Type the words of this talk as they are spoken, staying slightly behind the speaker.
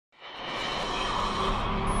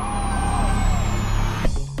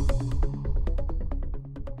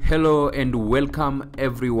Hello and welcome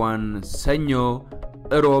everyone. ሰኞ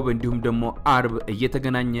ሮብ እንዲሁም ደግሞ አርብ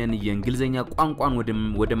እየተገናኘን የእንግሊዘኛ ቋንቋን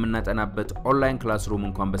ወደምናጠናበት ኦንላይን ክላስሩም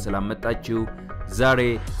እንኳን በሰላም መጣችሁ። ዛሬ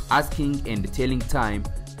asking and telling time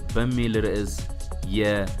በሚል ርዕስ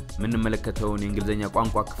የምንመለከተውን የእንግሊዘኛ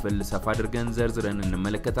ቋንቋ ክፍል ሰፋ አድርገን ዘርዝረን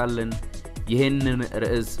እንመለከታለን። ይሄንን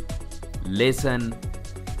ርዕስ lesson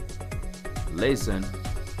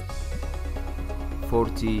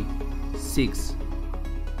 46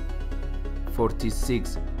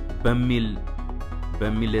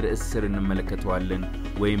 በሚል ርዕስ ስር እንመለከተዋለን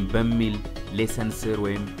ወይም በሚል lesson ስር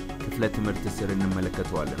ወይም ክፍለ ትምህርት ስር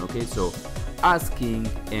እንመለከተዋለን. Okay, so asking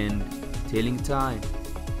and telling time.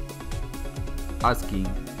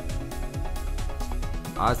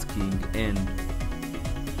 Asking and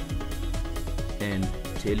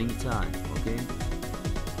telling time. Okay,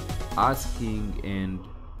 asking and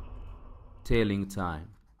telling time.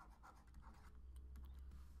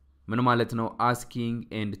 ምን ማለት ነው? asking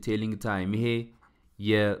and telling time ይሄ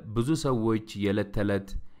የብዙ ሰዎች የለተለት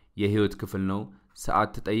የህይወት ክፍል ነው። ሰዓት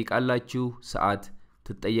ትጠይቃላችሁ፣ ሰዓት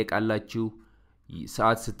ትጠየቃላችሁ።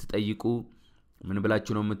 ሰዓት ስትጠይቁ ምን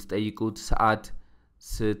ብላችሁ ነው የምትጠይቁት? ሰዓት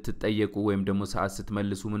ስትጠየቁ ወይም ደግሞ ሰዓት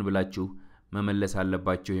ስትመልሱ ምን ብላችሁ መመለስ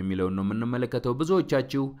አለባችሁ የሚለው ነው የምንመለከተው።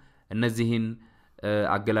 ብዙዎቻችሁ እነዚህን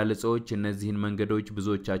አገላለጾች እነዚህን መንገዶች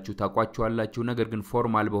ብዙዎቻችሁ ታቋቸዋላችሁ። ነገር ግን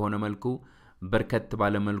ፎርማል በሆነ መልኩ በርከት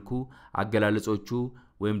ባለ መልኩ አገላለጾቹ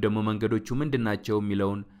ወይም ደግሞ መንገዶቹ ምንድናቸው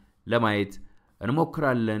የሚለውን ለማየት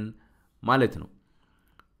እንሞክራለን ማለት ነው።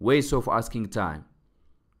 ways of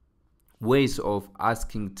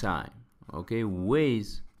asking time. Okay, ways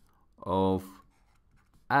of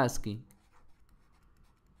asking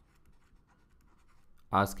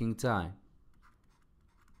time.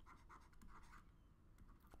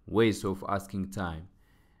 ways of asking time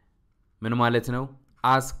ምን ማለት ነው?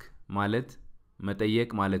 ask ማለት መጠየቅ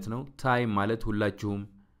ማለት ነው። time ማለት ሁላችሁም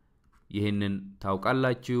ይሄንን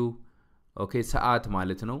ታውቃላችሁ። ኦኬ፣ ሰዓት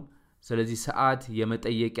ማለት ነው። ስለዚህ ሰዓት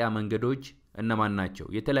የመጠየቂያ መንገዶች እነማን ናቸው?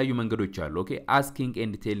 የተለያዩ መንገዶች አሉ። ኦኬ፣ asking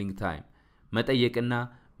and telling time መጠየቅና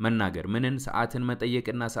መናገር። ምንን? ሰዓትን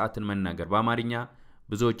መጠየቅና ሰዓትን መናገር። በአማርኛ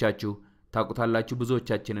ብዙዎቻችሁ ታውቁታላችሁ፣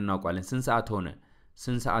 ብዙዎቻችን እናውቃለን። ስንት ሰዓት ሆነ?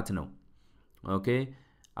 ስንት ሰዓት ነው? ኦኬ፣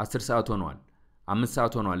 10 ሰዓት ሆኗል፣ 5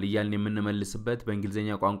 ሰዓት ሆኗል እያልን የምንመልስበት በእንግሊዘኛ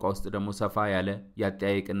ቋንቋ ውስጥ ደግሞ ሰፋ ያለ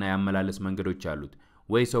ያጠያየቅና ያመላለስ መንገዶች አሉት።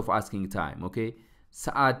 ways of asking time. ኦኬ፣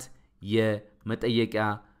 ሰዓት የመጠየቂያ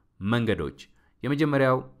መንገዶች።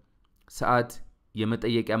 የመጀመሪያው ሰዓት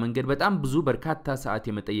የመጠየቂያ መንገድ በጣም ብዙ በርካታ ሰዓት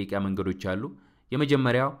የመጠየቂያ መንገዶች አሉ።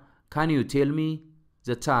 የመጀመሪያው can you tell me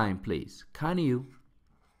the time please? can you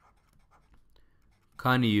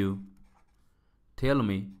tell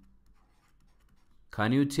me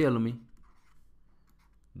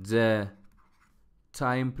the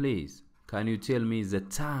time please? can you tell me the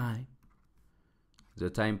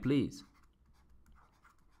time please?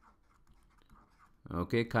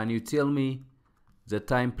 okay, can you tell me the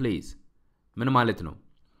time please? ምን ማለት ነው?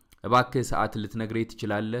 እባክህ ሰዓት ልትነግረኝ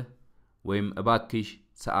ትችላለህ ወይም እባክሽ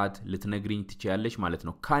ሰዓት ልትነግሪኝ ትችያለሽ ማለት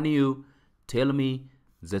ነው። can you tell me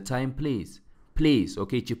the time please? please.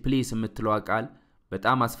 okay, እቺ please የምትለው ቃል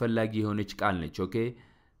በጣም አስፈላጊ የሆነች ቃል ነች። ኦኬ፣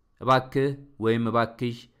 እባክህ ወይም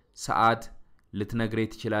እባክሽ ሰዓት ልትነግረኝ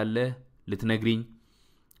ትችላለህ ልትነግሪኝ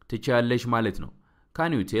ትችያለሽ ማለት ነው።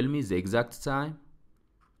 can you tell me the exact time?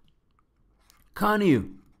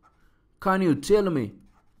 can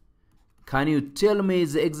you tell me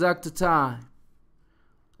the exact time?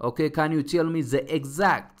 okay, can you tell me the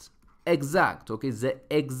exact okay, the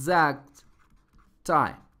exact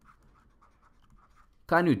time?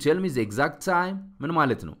 can you tell me the exact time? ምን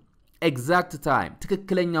ማለት ነው? exact time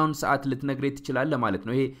ትክክለኛውን ሰዓት ልትነግረኝ ትችላለህ ማለት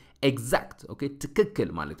ነው። ይሄ exact okay፣ ትክክል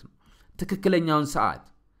ማለት ነው። ትክክለኛውን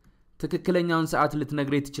ሰዓት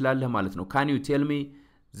ልትነግረኝ ትችላለህ ማለት ነው። can you tell me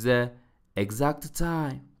the exact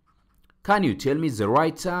time? can you tell me the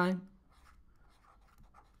right time?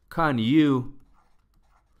 can you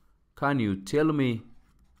tell me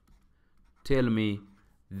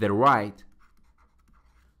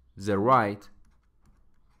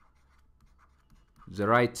the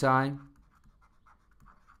right time?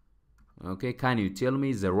 okay, can you tell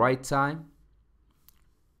me the right time?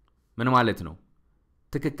 ምን ማለት ነው?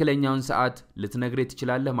 ትክክለኛውን ሰዓት ልትነግረኝ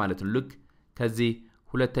ትችላለህ ማለት ነው። ልክ ከዚህ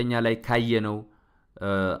ሁለተኛ ላይ ካየነው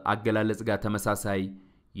አገላለጽ ጋር ተመሳሳይ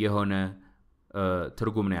የሆነ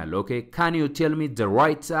ትርጉም ነው ያለው። ኦኬ፣ can you tell me the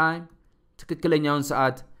right time? ትክክለኛውን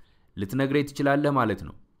ሰዓት ልትነግረኝ ትችላለህ ማለት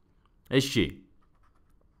ነው። እሺ፣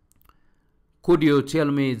 could you tell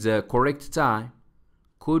me the correct time?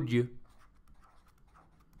 could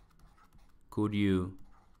you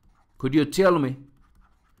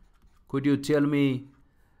Could you tell me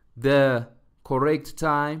the correct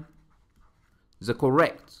time, the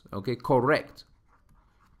correct, okay, correct,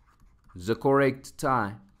 the correct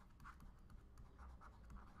time,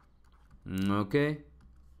 okay,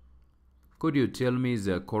 could you tell me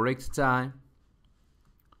the correct time?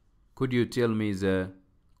 Could you tell me the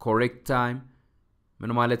correct time?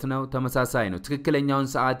 ምን ማለት ነው? ተመሳሳይ ነው። ትክክለኛውን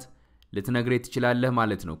ሰዓት ልትነግረኝ ትችላለህ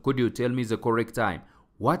ማለት ነው። Could you tell me the correct time?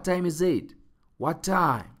 What time is it? What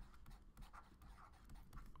time?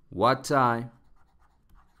 What time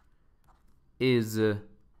is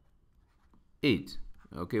it?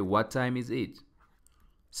 Okay, what time is it?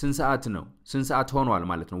 ስንት ሰዓት ነው? ስንት ሰዓት ሆኗል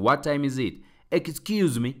ማለት ነው። What time is it?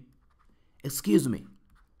 Excuse me. Excuse me.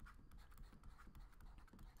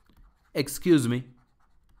 Excuse me.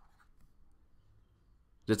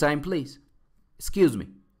 The time, please. Excuse me.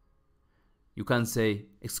 You can say,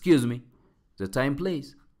 excuse me. The time, please.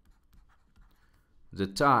 The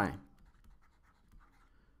time.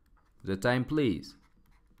 The time, please.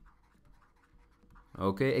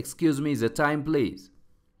 Okay, excuse me, the time, please.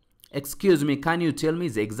 Excuse me, can you tell me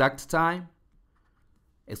the exact time?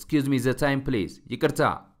 Excuse me, the time, please. ይቅርታ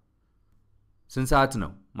ስንት ሰዓት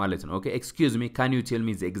ነው ማለት ነው። Okay, excuse me, can you tell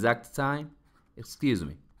me the exact time? Excuse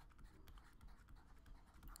me.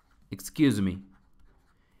 Excuse me.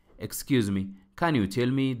 Excuse me, can you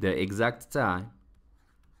tell me the exact time?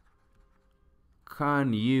 Can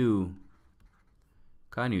you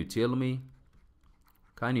tell me?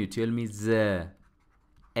 Can you tell me the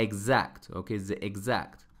exact, okay, the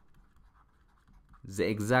exact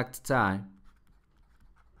time?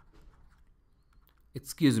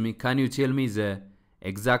 Excuse me, can you tell me the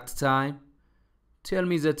exact time? Tell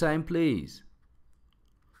me the time, please.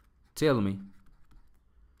 Tell me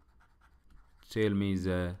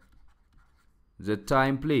the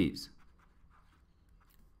time, please.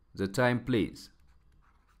 The time, please.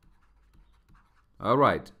 All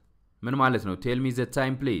right. ምን ማለት ነው? Tell me the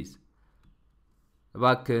time, please.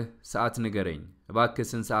 እባክህ ሰዓት ንገረኝ። እባክህ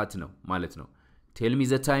ስንት ሰዓት ነው ማለት ነው። Tell me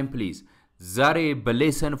the time, please. ዛሬ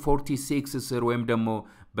በሌሰን 46 ስር ወይም ደግሞ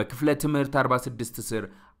በክፍለ ትምህርት 46 ስር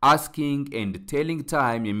asking and telling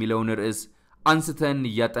time የሚለውን ርዕስ አንስተን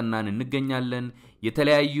እያጠናን እንገኛለን።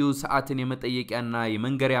 የተለያዩ ሰዓትን የመጠየቂያና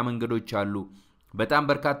የመንገሪያ መንገዶች አሉ። በጣም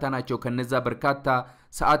በርካታ ናቸው። ከነዛ በርካታ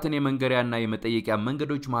ሰዓትን የመንገሪያና የመጠየቂያ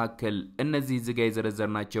መንገዶች መካከል እነዚህ ዝጋ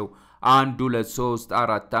የዘረዘርናቸው 1 2 3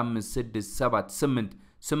 4 5 6 7 8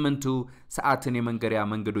 8ቱ ሰዓትን የመንገሪያ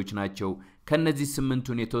መንገዶች ናቸው። ከነዚህ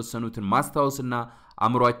 8ቱን የተወሰኑትን ማስታወስና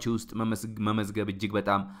አእምሮአችሁ ውስጥ መመዝገብ እጅግ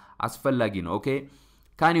በጣም አስፈላጊ ነው። ኦኬ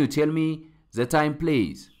Can you tell me the time,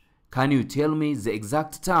 please? Can you tell me the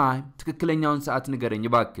exact time? ትክክለኛውን ሰዓት ንገረኝ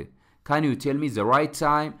እባክህ። Can you tell me the right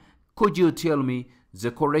time? Could you tell me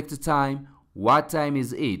the correct time? What time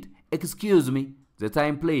is it? Excuse me, the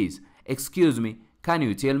time, please. Excuse me, can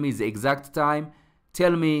you tell me the exact time?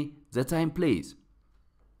 Tell me the time, please.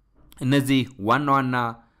 እነዚህ ዋና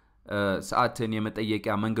ሰዓትን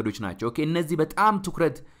የመጠየቂያ መንገዶች ናቸው። ኦኬ እነዚህ በጣም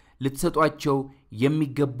ትኩረት ልትሰጧቸው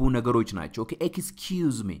የሚገቡ ነገሮች ናቸው። ኦኬ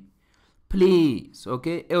excuse me, please. ኦኬ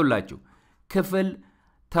እውላችሁ ክፍል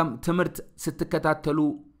ትምህርት ስትከታተሉ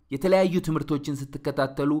የተለያዩ ትምህርቶችን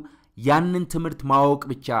ስትከታተሉ ያንን ትምህርት ማወቅ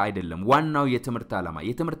ብቻ አይደለም ዋናው የትምህርት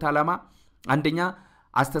ዓላማ አንደኛ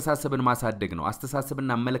አስተሳሰብን ማሳደግ ነው።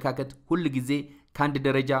 አስተሳሰብና አመለካከት ሁሉ ጊዜ ከአንድ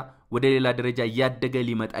ደረጃ ወደ ሌላ ደረጃ ያደገ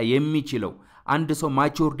ሊመጣ የሚችለው አንድ ሰው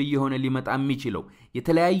ማቹርድ የሆነ ሊመጣ የሚችለው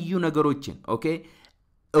የተለያዩ ነገሮችን ኦኬ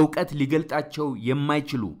ዕውቀት ሊገልጣቸው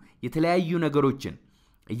የማይችሉ የተለያዩ ነገሮችን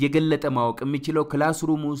እየገለጠ ማወቅ የሚችለው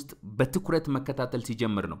ክላስሩም ውስጥ በትኩረት መከታተል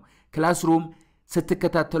ሲጀምር ነው። ክላስሩም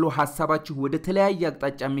ስትከታተሉ ሐሳባችሁ ወደ ተለያየ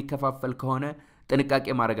አቅጣጫ የሚከፋፈል ከሆነ ጥንቃቄ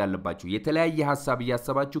ማድረግ አለባችሁ። የተለያየ ሐሳብ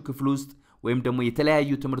ያሰባችሁ ክፍል ውስጥ ወይም ደግሞ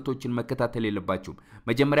የተለያዩ ትምህርቶችን መከታተል የለባችሁም።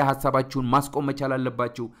 መጀመሪያ ሐሳባችሁን ማስቆም መቻል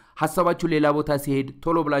አለባችሁ። ሐሳባችሁ ሌላ ቦታ ሲሄድ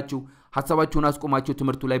ቶሎ ብላችሁ ሐሳባችሁን አስቆማችሁ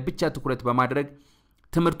ትምህርቱ ላይ ብቻ ትኩረት በማድረግ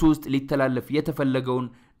ትምህርቱ ውስጥ ሊተላለፍ የተፈለገውን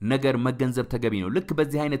ነገር መገንዘብ ተገቢ ነው። ልክ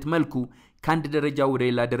በዚህ አይነት መልኩ ከአንድ ደረጃ ወደ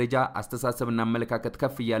ሌላ ደረጃ አስተሳሰብና አመለካከት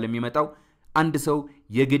ከፍ ይያለ የሚመጣው አንድ ሰው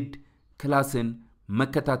የግድ ክላስን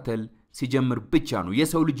መከታተል ሲጀምር ብቻ ነው።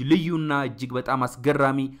 የሰው ልጅ ልዩና እጅግ በጣም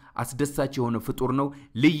አስገራሚ አስደሳች የሆነ ፍጡር ነው።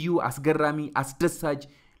 ልዩ አስገራሚ አስደሳች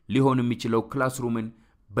ሊሆን የሚችለው ክላስሩምን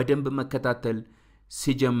በደንብ መከታተል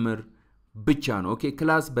ሲጀምር ብቻ ነው። ኦኬ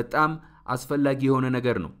ክላስ በጣም አስፈላጊ የሆነ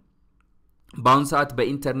ነገር ነው። በአሁን ሰዓት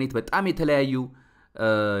በኢንተርኔት በጣም የተለያዩ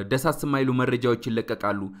ደሳስ የማይሉ መረጃዎች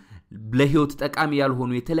ይለቀቃሉ። ለህይወት ጠቃሚ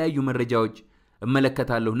ያልሆኑ የተለያዩ መረጃዎች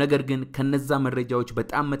እመለከታለሁ። ነገር ግን ከነዛ መረጃዎች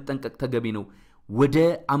በጣም መጠንቀቅ ተገቢ ነው። ወደ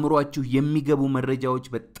አእምሮአችሁ የሚገቡ መረጃዎች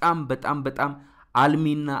በጣም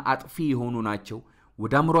አልሚና አጥፊ የሆኑ ናቸው።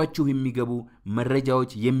 ወደ አእምሮአችሁ የሚገቡ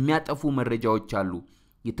መረጃዎች የሚያጠፉ መረጃዎች አሉ።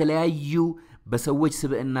 የተለያዩ በሰዎች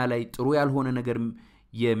ስብዕና ላይ ጥሩ ያልሆነ ነገር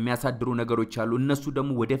የሚያሳድሩ ነገሮች አሉ እነሱ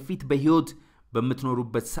ደግሞ ወደፊት በህይወት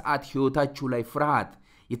በመትኖሩበት ሰዓት ህይወታችሁ ላይ ፍርሃት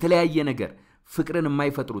የተለያየ ነገር ፍቅርን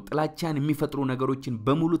የማይፈጥሩ ጥላቻን የሚፈጥሩ ነገሮችን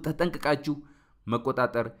በሙሉ ተጠንቅቃችሁ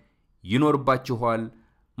መቆጣጠር ይኖርባችኋል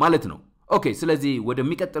ማለት ነው ኦኬ ስለዚህ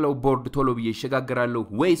ወደሚቀጥለው ቦርድ ቶሎ ብዬ ይሸጋገራለሁ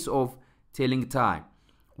ways of telling time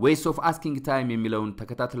ways of asking time የሚለውን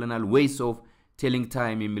ተከታትለናል ways of telling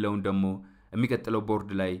time የሚለውን ደግሞ የሚቀጥለው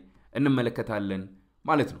ቦርድ ላይ እንመለከታለን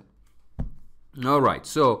ማለት ነው all right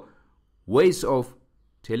so ways of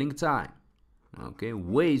telling time okay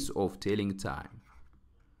ways of telling time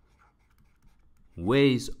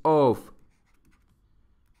ways of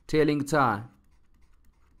telling time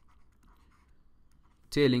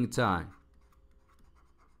telling time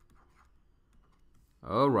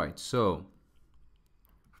all right so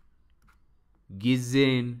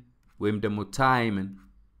ጊዜን ወይም ደግሞ ታይምን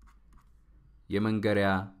የመንገሪያ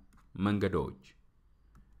መንገዶች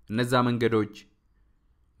እነዛ መንገዶች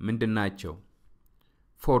ምንድናቸው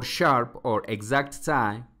for sharp or exact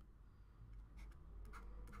time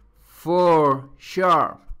for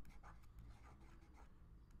sharp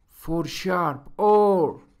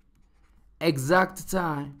or exact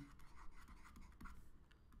time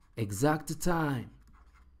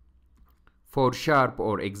for sharp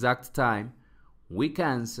or exact time we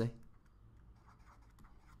can say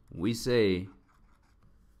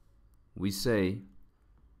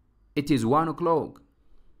it is 1 o'clock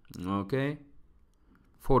okay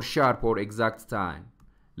for sharp or exact time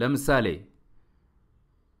ለምሳሌ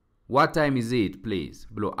what time is it please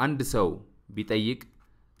ብሎ አንድ ሰው ቢጠይቅ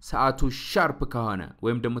ሰዓቱ ሻርፕ ከሆነ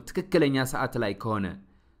ወይም ደግሞ ትክክለኛ ሰዓት ላይ ከሆነ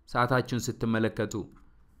ሰዓታችሁን ስትመለከቱ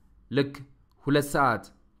ልክ 2 ሰዓት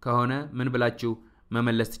ከሆነ ምን ብላችሁ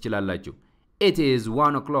መመለስ ትችላላችሁ it is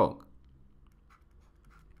 1 o'clock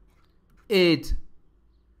it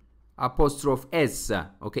apostrophe s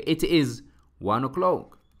okay it is 1 o'clock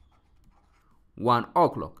 1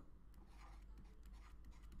 o'clock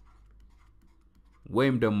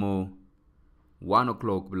ወይም ደግሞ 1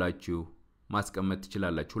 o'clock ብላችሁ ማስቀመጥ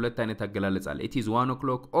ትችላላችሁ ሁለት አይነት አገላለጽ አለ it is 1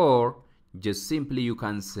 o'clock or just simply you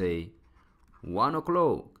can say 1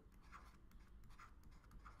 o'clock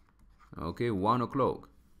okay 1 o'clock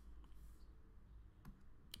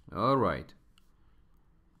all right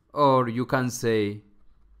or you can say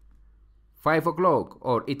 5 o'clock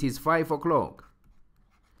or it is 5 o'clock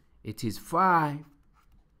it is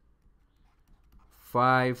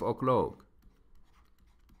 5 o'clock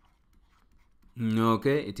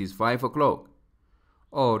okay it is 5 o'clock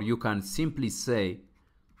or you can simply say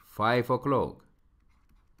 5 o'clock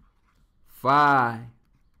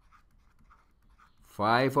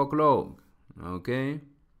 5 o'clock okay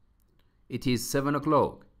it is 7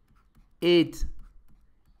 o'clock it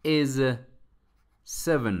is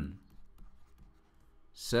 7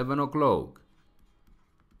 o'clock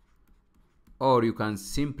or you can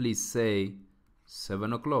simply say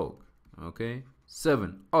 7 o'clock okay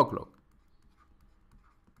 7 o'clock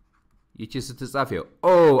ይቺ ስትጻፈው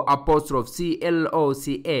o apostrophe c l o c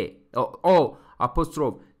a o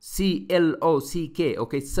apostrophe c l o c k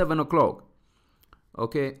okay 7 o'clock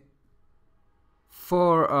okay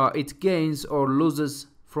for it gains or loses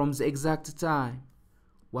from the exact time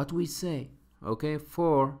what we say okay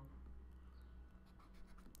for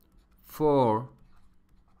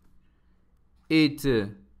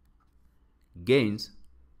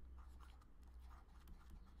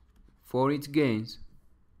it gains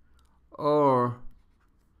or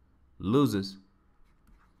loses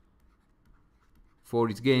for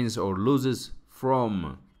it gains or loses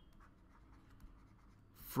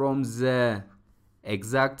from the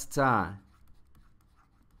exact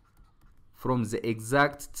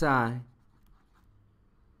time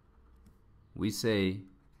we say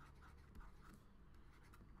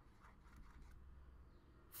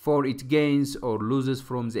for it gains or loses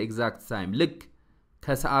from the exact time ልክ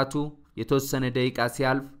ከሰዓቱ የተወሰነ ደቂቃ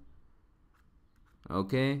ሲያልፍ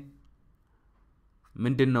okay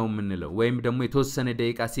ምንድነው ምንለው ወይም ደግሞ የተወሰነ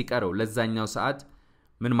ደቂቃ ሲቀረው ለዛኛው ሰዓት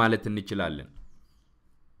ምን ማለት እንችላለን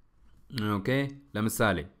okay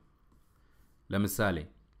ለምሳሌ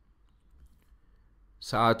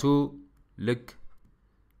ሰዓቱ ልክ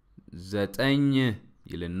 9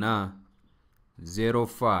 ይልና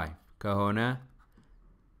 05 ከሆነ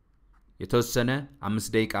የተወሰነ 5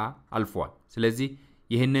 ደቂቃ አልፏል ስለዚህ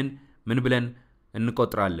ይሄንን ምን ብለን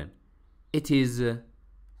እንቆጥራለን it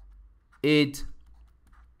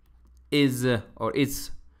is or it's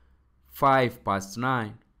 5 past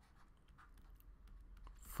 9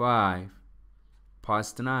 5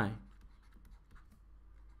 past 9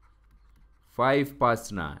 5 past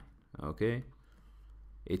 9 okay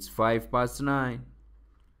It's 5 past 9.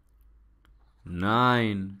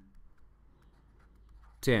 9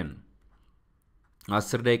 10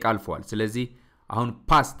 10 ደቂቃ አልፏል ስለዚህ አሁን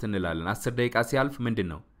past እንላለን 10 ደቂቃ ሲያልፍ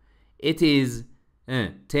ምንድነው It is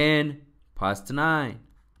 10 past 9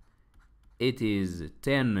 It is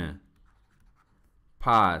 10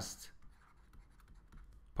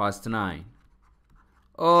 past 9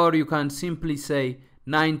 or you can simply say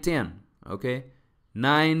 9:10 okay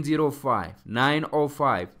 9:05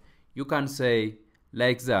 9:05 you can say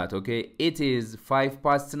like that okay it is 5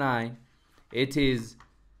 past 9 it is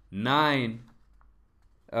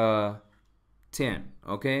 9:10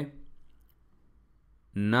 okay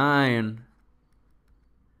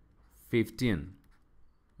 9:15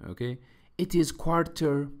 okay it is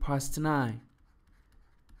quarter past 9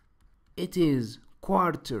 it is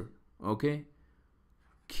quarter okay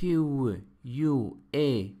Q U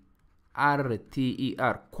A R T E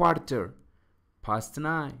R quarter past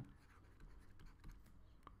 9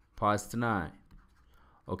 past 9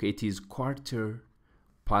 okay it is quarter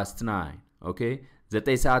past 9 okay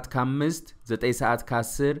 9 ሰዓት ከ5 9 ሰዓት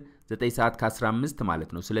ከ10 9 ሰዓት ከ15 ማለት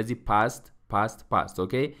ነው ስለዚህ past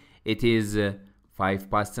okay it is 5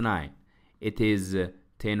 past 9 it is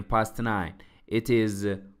 10 past 9 it is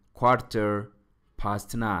quarter past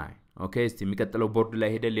 9 okay እስቲ የሚቀጥለው ቦርድ ላይ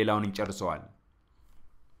ሄደን ሌላውን እንጨርሰዋል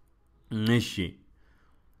እሺ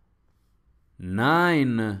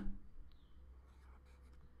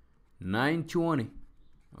 9:20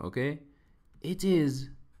 okay it is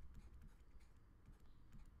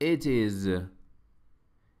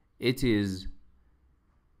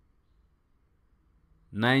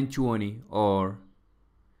 9:20 or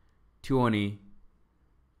 20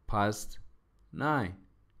 past 9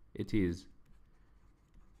 it is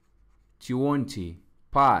 20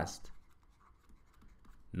 past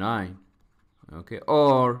 9 okay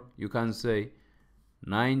or you can say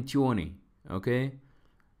 9:20 okay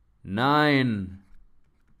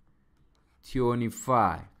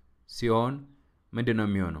 9:25 ሲሆን ምንድነው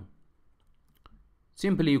የሚሆነው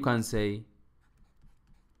simply you can say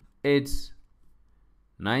it's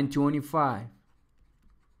 9:25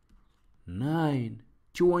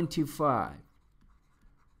 9:25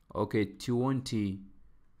 okay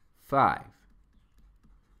 25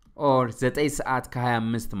 or 9 ሰዓት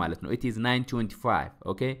ከ25 ማለት ነው it is 9:25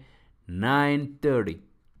 okay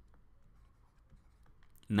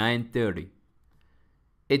 9:30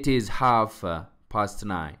 it is half past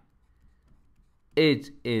 9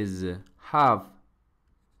 it is half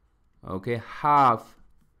okay half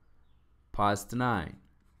past 9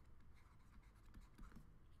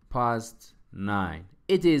 past 9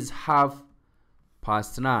 it is half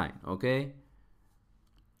past 9 okay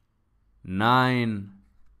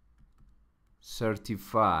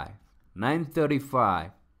 9:35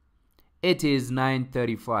 9:35 it is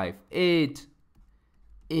 9:35 it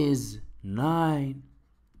is 9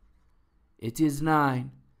 it is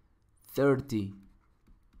 9:30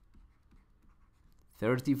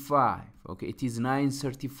 35 okay it is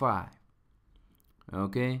 9:35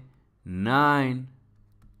 okay 9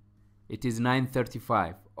 it is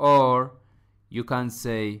 9:35 or you can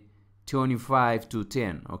say 25 to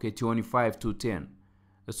 10 okay 25 to 10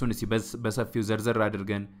 እሱን እሲ በሰፊው ዘርዘር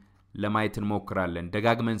አድርገን ለማየት እንሞክራለን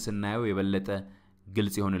ደጋግመን ስናየው የበለጠ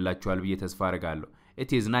ግልጽ ይሆንላችኋል ብዬ ተስፋ አደርጋለሁ it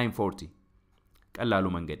is 9:40 ቀላሉ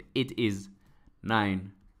መንገድ it is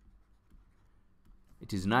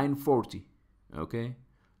 9:40 okay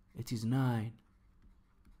it is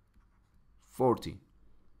 9:40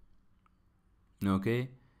 okay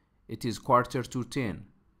it is quarter to 10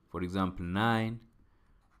 for example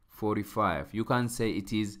 9:45 you can say it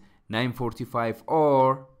is 9:45 or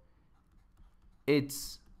it's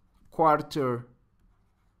quarter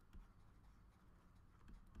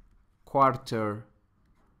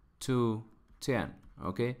to 10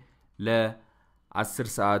 okay ለ 10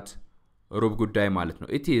 ሰዓት ሩብ ጉዳይ ማለት ነው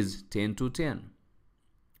it is 10 to 10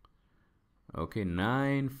 okay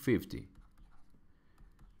 9:50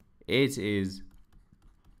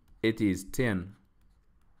 it is 10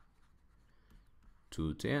 to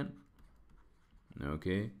 10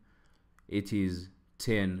 okay it is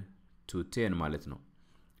 10 to 10 ማለት ነው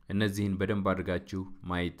እነዚህን በደንብ አድርጋችሁ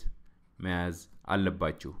ማየት መያዝ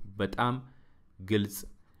አለባችሁ በጣም ግልጽ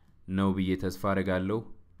ነው ብዬ ተስፋ አደርጋለሁ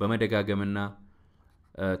በመደጋገምና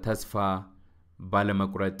ተስፋ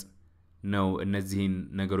ባለመቁረጥ ነው እነዚህን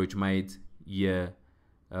ነገሮች ማየት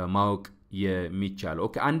የማወቅ የሚቻለው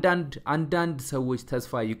ኦኬ አንዳንድ ሰዎች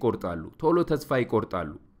ተስፋ ይቆርጣሉ ቶሎ ተስፋ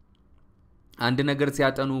ይቆርጣሉ አንድ ነገር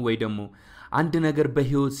ሲያጠኑ ወይ ደግሞ አንድ ነገር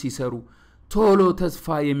በህይወት ሲሰሩ ቶሎ ተስፋ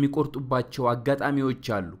የሚቆርጡባቸው አጋጣሚዎች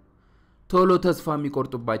አሉ ቶሎ ተስፋ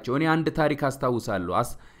የሚቆርጡባቸው እኔ አንድ ታሪክ አስታውሳለሁ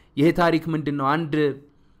ይሄ ታሪክ ምንድነው አንድ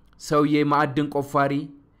ሰውዬ ማዕድን ቆፋሪ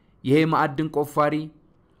ይሄ ማዕድን ቆፋሪ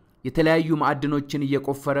የተለያዩ ማዕድኖችን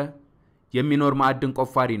እየቆፈረ የሚኖር ማዕድን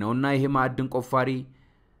ቆፋሪ ነውና ይሄ ማዕድን ቆፋሪ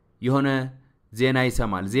የሆነ ዜና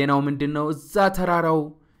ይሰማል ዜናው ምንድነው እዛ ተራራው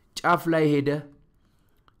ጫፍ ላይ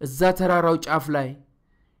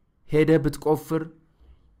ሄደ ብትቆፍር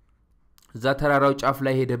እዛ ተራራው ጫፍ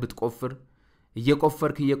ላይ ሄደ ብትቆፍር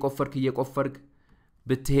እየቆፈርክ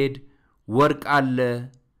ብትሄድ ወርቅ አለ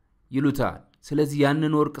ይሉታል ስለዚህ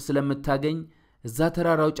ያንን ወርቅ ስለምታገኝ እዛ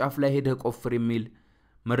ተራራው ጫፍ ላይ ሄደ ቆፍር የሚል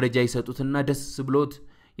መረጃ ይሰጡትና ደስ ብሎት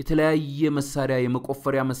የተለያየ መሳሪያ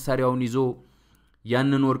የመቆፈሪያ መሳሪያውን ይዞ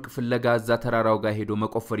ያንን ወርቅ ፍለጋ እዛ ተራራው ጋር ሄዶ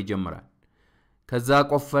መቆፈር ይጀምራል ከዛ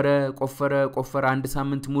ቆፈረ አንድ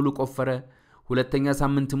ሳምንት ሙሉ ቆፈረ ሁለተኛ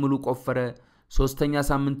ሳምንት ሙሉ ቆፈረ ሶስተኛ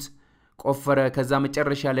ሳምንት ቆፈረ ከዛ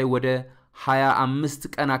መጨረሻ ላይ ወደ 25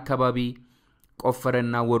 ቀን አካባቢ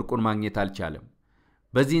ቆፈረና ወርቁን ማግኘት አልቻለም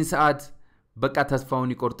በዚህን ሰዓት በቃ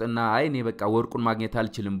ተስፋውን ይቆርጥና አይኔ በቃ ወርቁን ማግኘት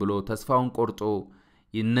አልችልም ብሎ ተስፋውን ቆርጦ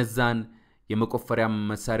ይነዛን የመቆፈሪያ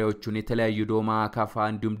መሳሪያዎቹን የተለያዩ ዶማ አካፋ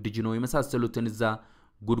እንዲሁም ድጅኖ የመሳሰሉትን እዛ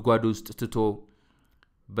ጉድጓድ ውስጥ ትቶ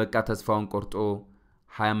በቃ ተስፋውን ቆርጦ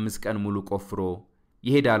 25 ቀን ሙሉ ቆፍሮ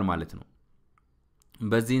ይሄዳል ማለት ነው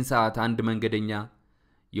በዚህን ሰዓት አንድ መንገደኛ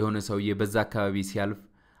የሆነ ሰውዬ በዛ አካባቢ ሲያልፍ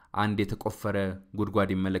አንድ የተቆፈረ ጉድጓድ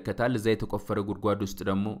ይመለከታል እዛ የተቆፈረ ጉድጓድ ውስጥ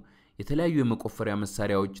ደግሞ የተለያዩ የመቆፈሪያ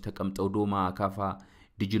መሳሪያዎች ተቀምጠው ዶማ አካፋ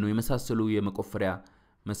ድጅኖ የመሳሰሉ የመቆፈሪያ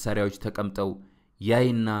መሳሪያዎች ተቀምጠው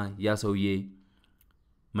ያይና ያ ሰውዬ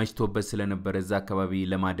መሽቶበት ስለነበረ እዛ አካባቢ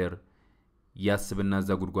ለማደር ያስብና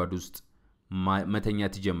እዛ ጉድጓድ ውስጥ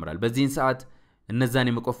መተኛት ይጀምራል በዚህን ሰዓት እነዛን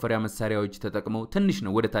የመቆፈሪያ መሳሪያዎች ተጠቅመው ትንሽ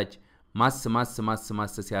ነው ወደታች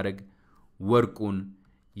ማስ ሲያደርግ ወርቁን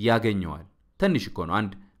ያገኘዋል ትንሽ እኮ ነው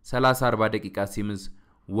አንድ 30-40 ደቂቃ ሲምዝ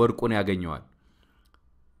ወርቁን ያገኘዋል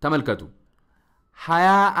ተመልከቱ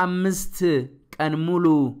 25 ቀን ሙሉ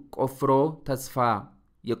ቆፍሮ ተስፋ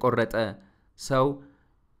የቆረጠ ሰው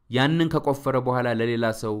ያንን ከቆፈረ በኋላ ለሌላ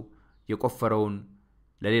ሰው የቆፈረውን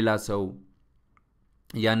ለሌላ ሰው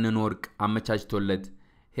ያንን ወርቅ አመቻችቶለት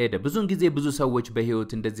ሄደ ብዙን ጊዜ ብዙ ሰዎች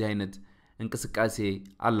በህይወት እንደዚህ አይነት እንቅስቃሴ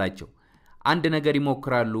አላቸው አንድ ነገር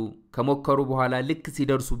ይሞክራሉ ከሞከሩ በኋላ ልክ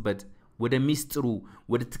ሲደርሱበት ወደ ሚስጥሩ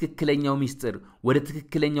ወደ ትክክለኛው ሚስጥር ወደ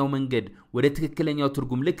ትክክለኛው መንገድ ወደ ትክክለኛው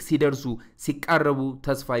ትርጉም ልክ ሲደርሱ ሲቃረቡ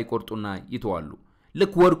ተስፋ ይቆርጡና ይተዋሉ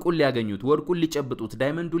ልክ ወርቁን ሊያገኙት ወርቁን ሊጨብጡት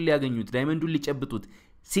ዳይመንዱን ሊያገኙት ዳይመንዱን ሊጨብጡት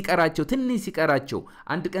ሲቀራቸው ትንሽ ሲቀራቸው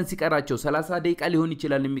አንድ ቀን ሲቀራቸው 30 ደቂቃ ሊሆን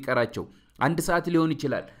ይችላል የሚቀራቸው አንድ ሰዓት ሊሆን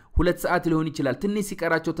ይችላል 2 ሰዓት ሊሆን ይችላል ትንሽ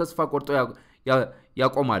ሲቀራቸው ተስፋ ቆርጦ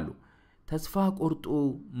ያቆማሉ ተስፋ ቆርጦ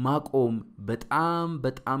ማቆም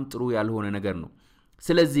በጣም ጥሩ ያልሆነ ነገር ነው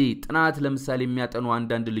ስለዚህ ጥናት ለምሳሌ የሚያጠኑ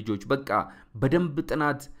አንዳንድ ልጆች በቃ በደንብ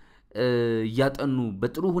ጥናት ያጠኑ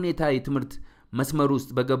በጥሩ ሁኔታ የትምህርት መስመር ውስጥ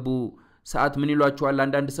በገቡ ሰዓት ምን ይሏቸዋል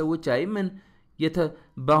አንዳንድ ሰዎች አይምን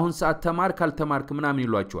በአሁን ሰዓት ተማር ካልተማርክ ምናምን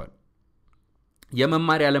ይሏቸዋል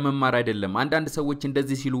የመማር ያለ መማር አይደለም አንዳንድ ሰዎች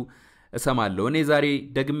እንደዚህ ሲሉ እሰማለሁ እኔ ዛሬ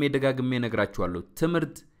ደጋግሜ ነግራቸዋለሁ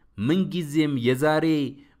ትምህርት ምን ጊዜም የዛሬ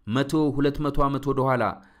 100-200 ዓመት ወደ ኋላ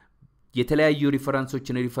የተለያዩ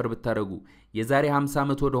ሪፈረንሶችን ሪፈር ብታረጉ የዛሬ 50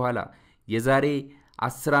 ዓመት ወደ ኋላ የዛሬ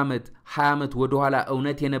 10 ዓመት 20 ዓመት ወደ ኋላ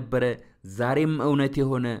እውነት የነበረ ዛሬም እውነት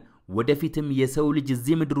የሆነ ወደፊትም የሰው ልጅ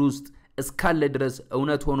እዚህ ምድር ውስጥ እስካለ ድረስ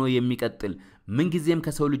እውነት ሆኖ የሚቀጥል ምን ጊዜም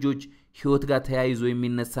ከሰው ልጆች ህይወት ጋር ተያይዞ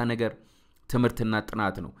የሚነሳ ነገር ትምህርትና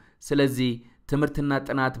ጥናት ነው ስለዚህ ትምህርትና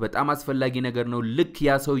ጥናት በጣም አስፈላጊ ነገር ነው ልክ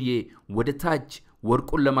ያ ሰውዬ ወደ ታች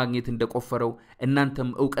ወርቁን ለማግኘት እንደቆፈረው እናንተም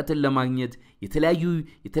ዕውቀትን ለማግኘት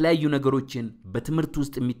የተለያዩ ነገሮችን በትምህርት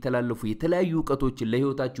ውስጥ የሚተላለፉ የተለያዩ ዕውቀቶችን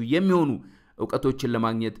ለህይወታችሁ የሚሆኑ ዕውቀቶችን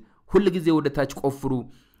ለማግኘት ሁሉ ጊዜ ወደ ታች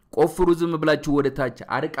ቆፍሩ ዝም ብላችሁ ወደ ታች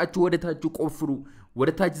አርቃችሁ ወደ ታች ቆፍሩ ወደ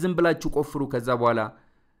ታች ዝም ብላችሁ ቆፍሩ ከዛ በኋላ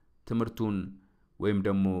ትምህርቱን ወይም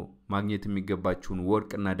ደግሞ ማግኘት የሚገባችሁን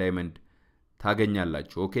ወርቅና ዳይመንድ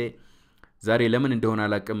ታገኛላችሁ ኦኬ ዛሬ ለምን እንደሆነ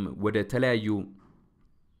አላቅም ወደ ተለያዩ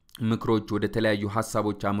ምክሮች ወደ ተለያዩ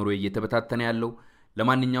ሐሳቦች አምሮዬ እየተበታተነ ያለው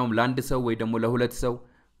ለማንኛውም ለአንድ ሰው ወይ ደግሞ ለሁለት ሰው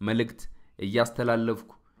መልእክት እያስተላለፍኩ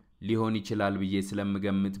ሊሆን ይችላል ብዬ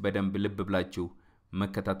ስለምገምት በደንብ ልብ ብላችሁ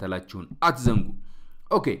መከታተላችሁን አትዘንጉ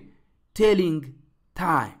ኦኬ ቴሊንግ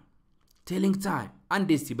ታይም አንዴ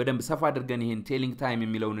እስቲ በደንብ ሰፋ አድርገን ይሄን ቴሊንግ ታይም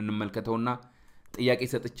የሚለውን እንመልከተውና ጥያቄ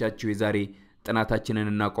ሰጥቻችሁ የዛሬ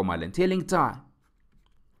ጥናታችንን እናቆማለን ቴሊንግ ታይም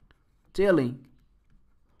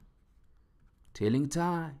telling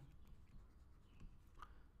time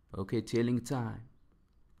okay telling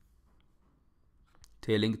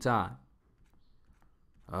time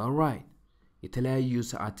all right የተለያዩ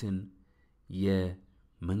ሰዓትን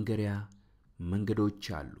የመንገሪያ መንገዶች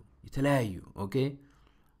አሉ የተለያዩ ኦኬ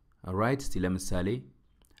alright እስቲ ለምሳሌ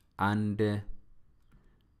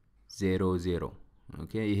 1:00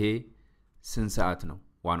 ኦኬ ይሄ ስንት ሰዓት ነው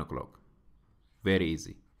 1 o'clock very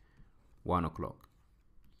easy 1 o'clock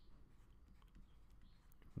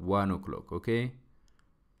 1 o'clock ኦኬ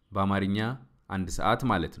በአማርኛ አንድ ሰዓት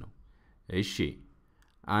ማለት ነው እሺ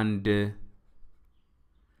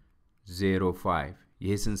 1:05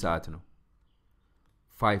 ይሄ ስንት ሰዓት ነው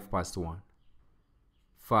 1:05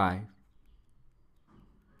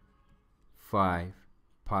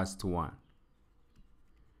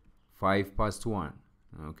 5:01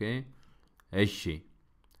 okay እሺ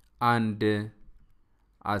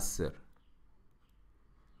 1:10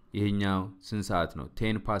 ይሄኛው ስንት ሰዓት ነው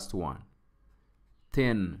 10:01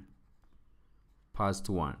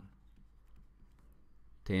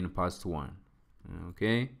 10:01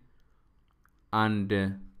 okay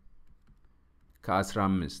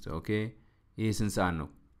 1:15 okay ይሄ ስንት ሰዓት ነው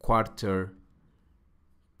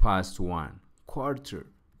 1:15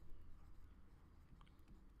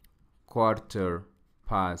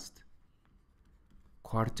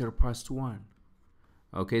 1:15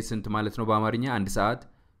 okay ስንት ማለት ነው በአማርኛ አንድ ሰዓት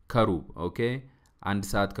ከሩብ okay አንድ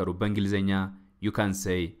ሰዓት ከሩብ በእንግሊዘኛ you can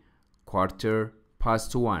say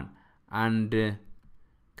 1:15 and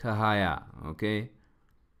ከ20 okay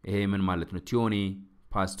ይሄ ምን ማለት ነው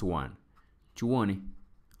 20:1 20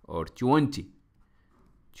 or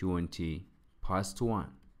 20:1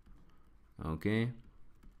 okay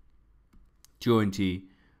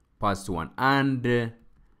 20:1 and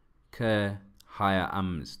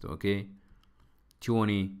ከ25 okay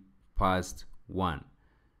 20:1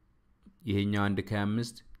 ይሄኛው አንድ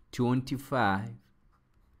ከ25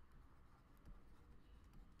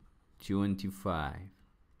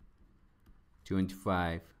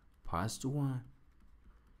 25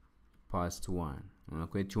 past 1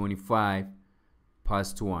 okay 25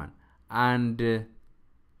 past 1 and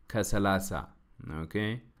ከ30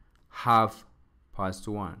 okay half past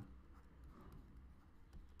 1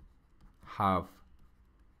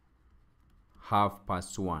 half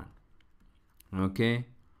past 1 okay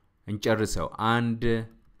እንጨርሰው አንድ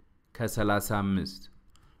ከ35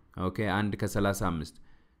 okay አንድ ከ35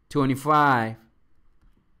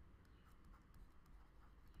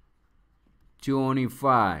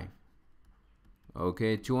 25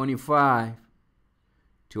 okay 25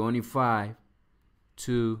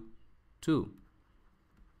 to 2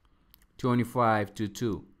 25 to 2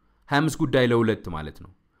 25 ጉዳይ ለሁለት ማለት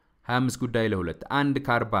ነው 25 ጉዳይ ለሁለት አንድ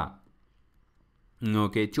ከ40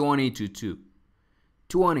 okay 20 to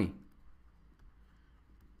 2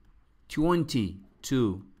 20 to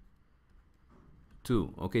 2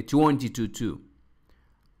 okay 20 to 2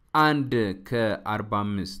 and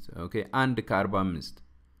ከ45 okay and ከ45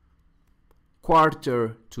 quarter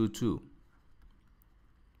to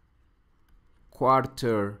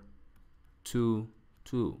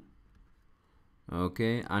 2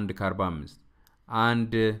 okay and ከ45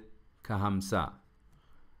 and ከ50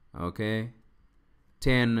 okay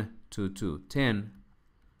 10 to 2 10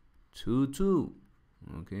 to 2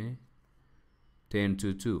 okay 10 to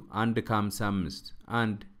 2 and ከ55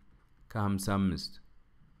 and ከ55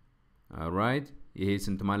 all right ይሄ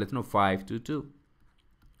ስንት ማለት ነው 5 to 2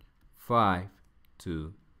 5 to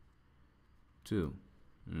 2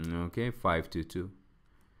 okay 5 to 2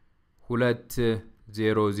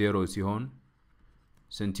 2:00 ሲሆን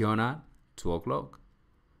ስንት ይሆናል 2 o'clock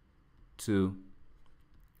 2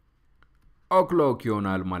 o'clock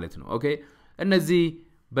ይሆናል ማለት ነው okay እነዚህ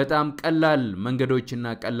በጣም ቀላል መንገዶችና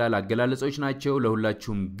ቀላል አገላለጾች ናቸው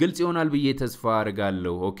ለሁላችሁም ግልጽ ይሆናል ብዬ ተስፋ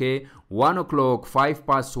አደርጋለሁ okay 1 o'clock 5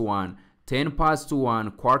 past 1 10 past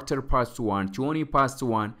 1 quarter past 1 20 past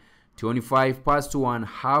 1 25 past 1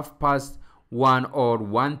 half past 1 or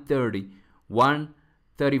 1:30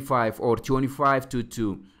 1:35 or 25 to 2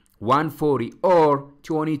 1:40 or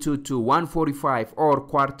 20 to 2 1:45 or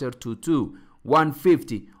quarter to 2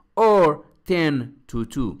 1:50 or 10 to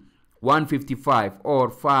 2 1:55 or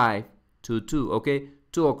 5 to 2 okay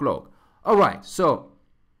 2 o'clock all right so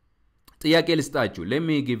ጥያቄ ልስጣችሁ let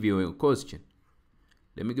me give you a question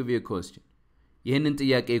ይሄንን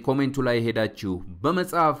ጥያቄ ኮሜንቱ ላይ ሄዳችሁ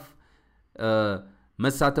በመጻፍ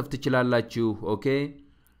መሳተፍ ትችላላችሁ okay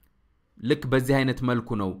ልክ በዚህ አይነት መልኩ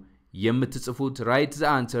ነው የምትጽፉት write the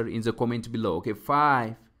answer in the comment below okay 5:00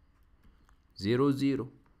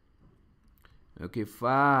 okay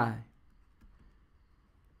 5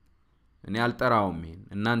 እኔ አልጠራውም ይሄን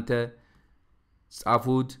እናንተ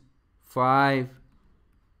ጻፉት 5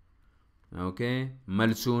 okay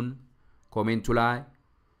መልሱን ኮሜንቱ ላይ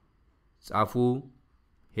ጻፉ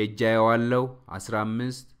ሄጃየዋለሁ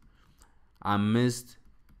 15 5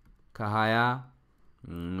 ከ20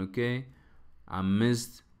 ኦኬ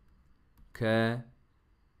 5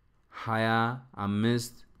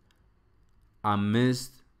 ከ25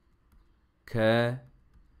 5 ከ30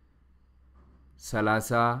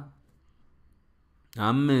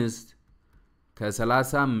 5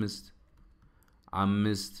 ከ35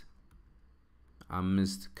 5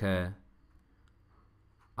 5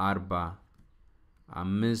 ከ40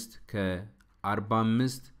 5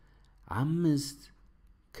 ከ45 5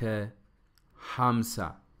 ከ50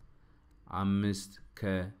 5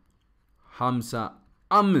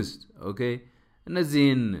 ከ55 ኦኬ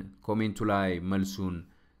እነዚህን ኮሜንቱ ላይ መልሱን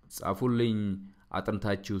ጻፉልኝ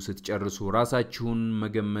አጥንታችሁ ስትጨርሱ ራሳችሁን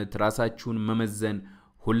መገመት ራሳችሁን መመዘን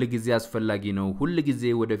ሁሉ ጊዜ አስፈላጊ ነው ሁሉ ጊዜ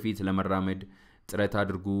ወደፊት ለመራመድ ጥረት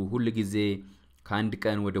አድርጉ ሁሉ ጊዜ ከአንድ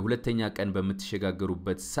ቀን ወደ ሁለተኛ ቀን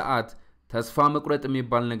በመተሸጋገሩበት ሰዓት ተስፋ መቁረጥ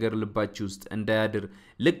የሚባል ነገር ልባችሁ ውስጥ እንዳያድር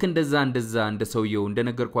ልክ እንደዛ እንደ ሰውየው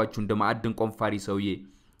እንደነገርኳችሁ እንደ ማዕድን ቆንፋሪ ሰውዬ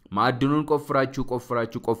ማዕድኑን ቆፍራችሁ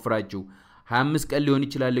 25 ቀን ሊሆን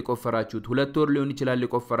ይችላል የቆፈራችሁት 2 ወር ሊሆን ይችላል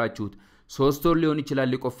የቆፈራችሁት 3 ወር ሊሆን ይችላል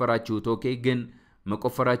የቆፈራችሁት ኦኬ ግን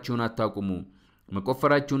መቆፈራችሁን አታቁሙ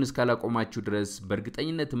መቆፈራችሁን እስካላቆማችሁ ድረስ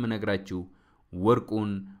በእርግጠኝነት ምነግራችሁ ወርቁን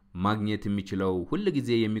ማግኘት የሚችለው ሁሉ ጊዜ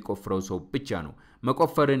የሚቆፍረው ሰው ብቻ ነው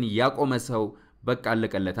መቆፈርን ያቆመ ሰው በቃ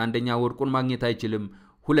አለቀለት አንደኛ ወርቁን ማግኘት አይችልም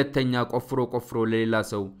ሁለተኛ ቆፍሮ ለሌላ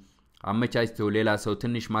ሰው አመቻችቶ ሌላ ሰው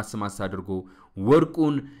ትንሽ ማስማስ አድርጎ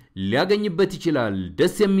ወርቁን ሊያገኝበት ይችላል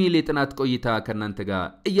ደስ የሚል የጥናት ቆይታ ከናንተ ጋር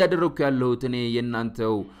እያደረኩ ያለሁት እኔ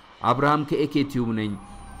የናንተው አብርሃም ከኤኬቲዩብ ነኝ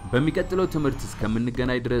በሚቀጥለው ትምህርት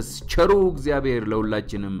እስከምንገናኝ ድረስ ቸሩ እግዚአብሔር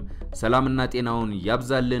ለሁላችንም ሰላምና ጤናውን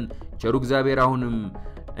ያብዛልን ቸሩ እግዚአብሔር አሁንም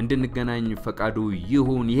እንድንገናኝ ፈቃዱ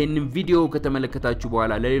ይሁን ይሄንን ቪዲዮ ከተመለከታችሁ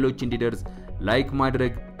በኋላ ለሌሎች እንዲደርስ ላይክ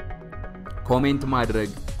ማድረግ ኮሜንት ማድረግ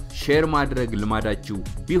ሼር ማድረግ ልማዳችሁ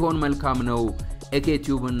ቢሆን መልካም ነው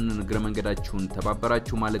ኤኬቲዩብን ግረ መንገዳችሁን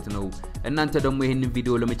ተባበራችሁ ማለት ነው እናንተ ደግሞ ይሄንን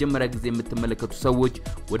ቪዲዮ ለመጀመሪያ ጊዜ የምትመለከቱ ሰዎች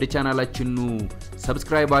ወደ ቻናላችንኑ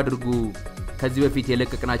ሰብስክራይብ አድርጉ ከዚህ በፊት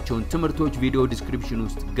የለቀቅናቸውን ትምህርቶች ቪዲዮ ዲስክሪፕሽን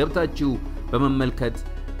ውስጥ ገብታችሁ በመመልከት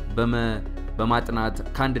በማጥናት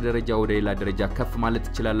ከአንድ ደረጃ ወደ ሌላ ደረጃ ከፍ ማለት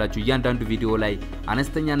ትችላላችሁ እያንዳንዱ ቪዲዮ ላይ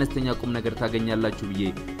አነስተኛ ቁም ነገር ታገኛላችሁ ብዬ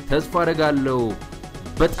ተስፋ አደርጋለሁ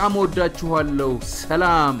በጣም ወዳችኋለሁ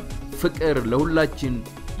ሰላም ፍቅር ለሁላችን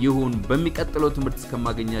ይሁን በሚቀጥለው ትምህርት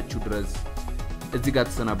እስከማገኛችሁ ድረስ እዚህ ጋር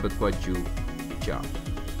ተሰናበትኳችሁ ቻው